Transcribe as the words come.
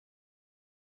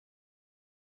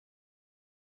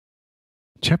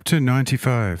Chapter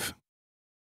 95.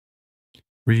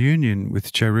 Reunion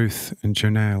with Jeruth and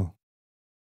Jonail.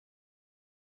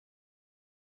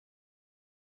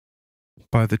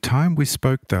 By the time we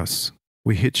spoke thus,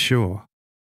 we hit shore,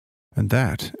 and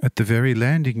that at the very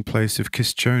landing place of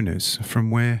Kisjonas, from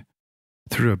where,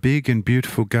 through a big and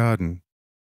beautiful garden,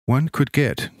 one could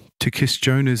get to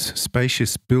Kisjonas'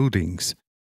 spacious buildings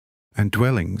and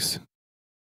dwellings,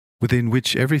 within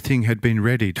which everything had been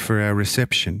readied for our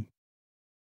reception.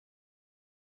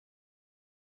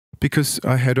 Because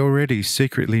I had already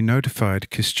secretly notified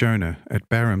Kisjona at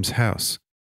Baram's house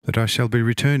that I shall be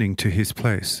returning to his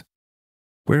place,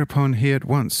 whereupon he at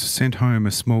once sent home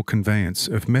a small conveyance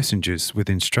of messengers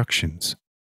with instructions.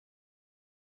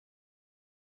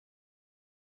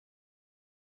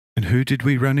 And who did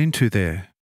we run into there?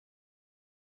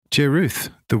 Jeruth,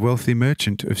 the wealthy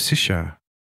merchant of Sishar,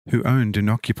 who owned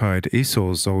and occupied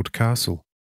Esau's old castle,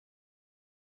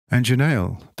 and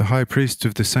Jonail, the high priest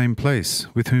of the same place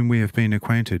with whom we have been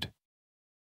acquainted.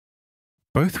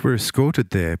 Both were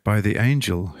escorted there by the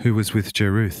angel who was with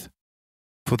Jeruth,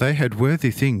 for they had worthy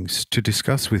things to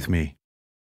discuss with me.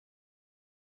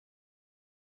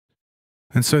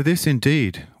 And so this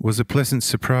indeed was a pleasant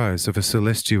surprise of a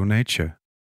celestial nature.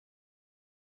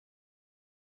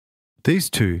 These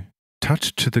two,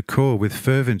 touched to the core with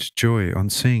fervent joy on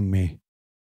seeing me,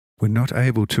 were not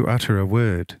able to utter a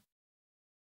word.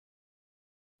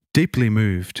 Deeply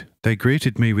moved, they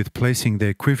greeted me with placing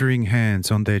their quivering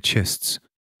hands on their chests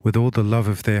with all the love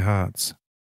of their hearts.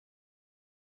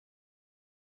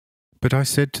 But I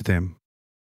said to them,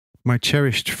 "My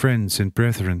cherished friends and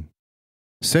brethren,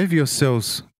 save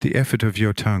yourselves the effort of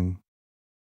your tongue,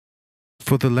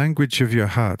 for the language of your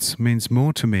hearts means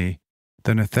more to me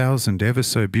than 1,000 ever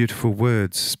so beautiful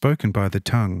words spoken by the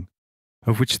tongue,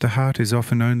 of which the heart is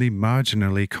often only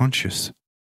marginally conscious.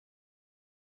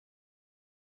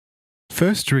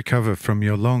 First recover from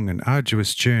your long and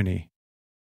arduous journey.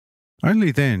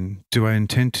 Only then do I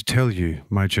intend to tell you,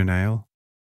 my Jonail,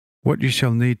 what you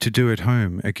shall need to do at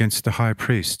home against the high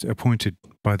priest appointed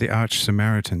by the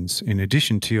arch-Samaritans in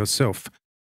addition to yourself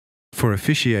for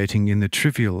officiating in the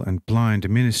trivial and blind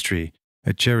ministry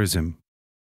at Gerizim.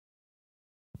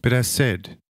 But as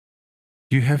said,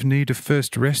 you have need of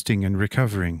first resting and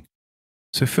recovering,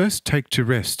 so first take to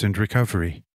rest and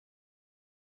recovery.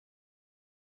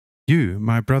 You,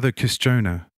 my brother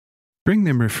Kisjona, bring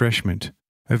them refreshment,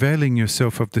 availing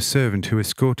yourself of the servant who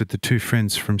escorted the two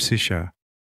friends from Sishar.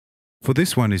 For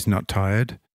this one is not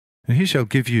tired, and he shall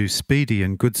give you speedy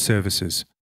and good services,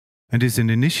 and is an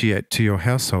initiate to your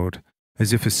household,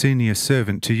 as if a senior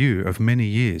servant to you of many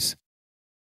years.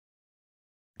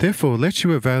 Therefore let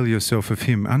you avail yourself of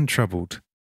him untroubled,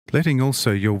 letting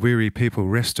also your weary people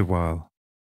rest a while.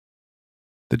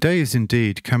 The day is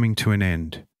indeed coming to an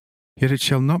end, yet it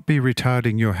shall not be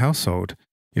retarding your household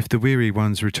if the weary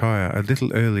ones retire a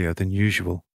little earlier than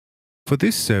usual, for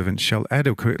this servant shall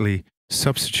adequately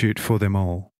substitute for them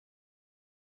all."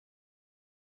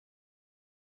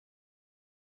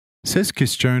 Says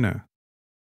Kisjona,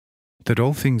 "That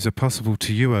all things are possible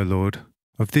to you, O Lord,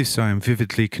 of this I am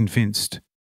vividly convinced,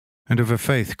 and of a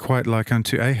faith quite like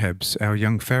unto Ahab's, our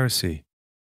young Pharisee.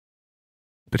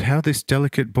 But how this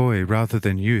delicate boy rather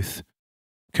than youth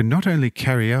can not only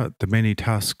carry out the many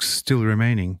tasks still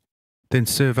remaining, then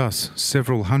serve us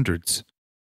several hundreds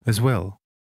as well.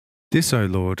 This, O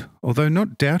Lord, although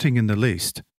not doubting in the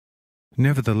least,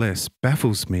 nevertheless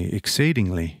baffles me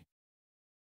exceedingly."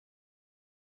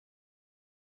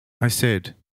 I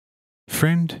said,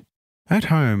 "Friend, at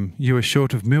home you are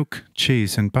short of milk,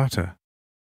 cheese, and butter,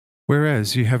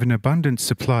 whereas you have an abundant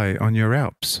supply on your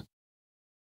Alps.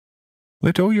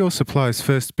 Let all your supplies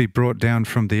first be brought down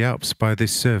from the Alps by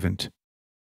this servant.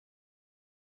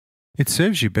 It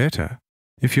serves you better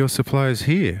if your supply is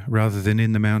here rather than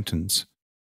in the mountains,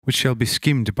 which shall be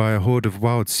skimmed by a horde of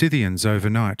wild Scythians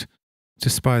overnight to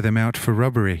spy them out for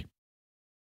robbery."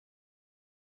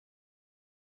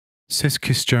 Says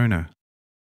Kisjona,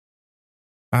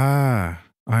 "Ah,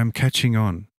 I am catching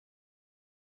on.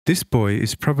 This boy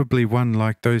is probably one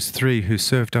like those three who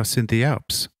served us in the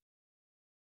Alps."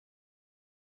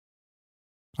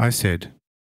 I said,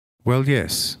 "Well,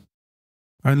 yes.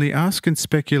 Only ask and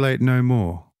speculate no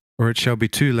more, or it shall be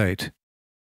too late."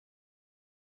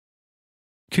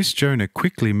 Kisjona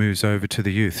quickly moves over to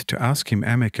the youth to ask him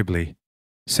amicably.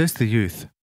 Says the youth,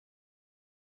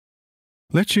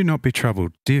 "Let you not be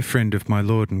troubled, dear friend of my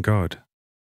Lord and God.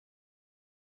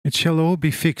 It shall all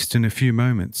be fixed in a few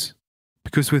moments,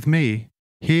 because with me,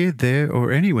 here, there,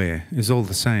 or anywhere is all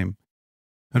the same,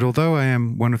 and although I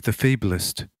am one of the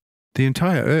feeblest, the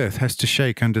entire earth has to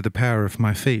shake under the power of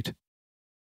my feet.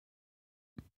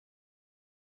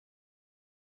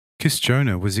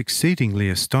 Kisjona was exceedingly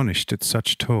astonished at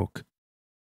such talk,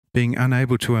 being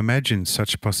unable to imagine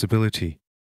such possibility,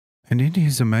 and in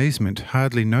his amazement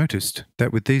hardly noticed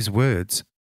that with these words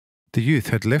the youth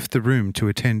had left the room to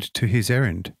attend to his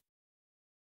errand.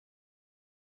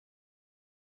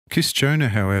 Kisjona,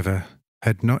 however,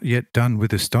 had not yet done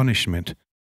with astonishment,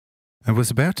 and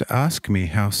was about to ask me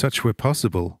how such were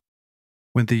possible,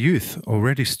 when the youth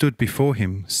already stood before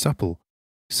him supple,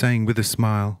 saying with a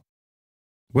smile,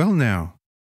 "Well now,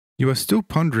 you are still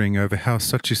pondering over how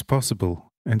such is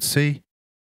possible, and see,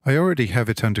 I already have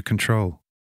it under control.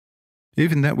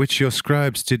 Even that which your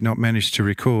scribes did not manage to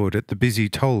record at the busy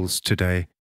tolls today,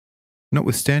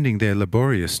 notwithstanding their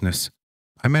laboriousness,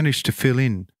 I managed to fill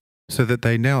in, so that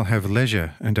they now have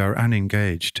leisure and are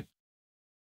unengaged."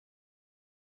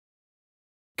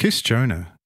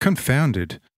 Kisjona,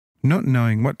 confounded, not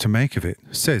knowing what to make of it,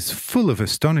 says, full of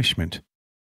astonishment,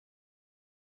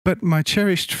 "But, my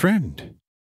cherished friend,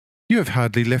 you have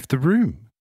hardly left the room,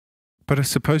 but are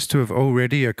supposed to have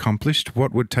already accomplished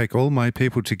what would take all my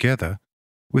people together,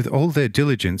 with all their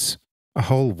diligence, a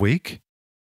whole week?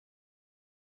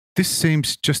 This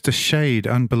seems just a shade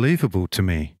unbelievable to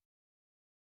me.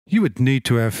 You would need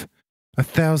to have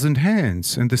 1,000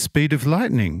 hands and the speed of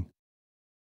lightning."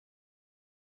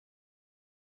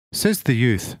 Says the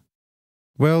youth,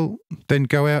 "Well, then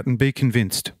go out and be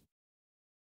convinced."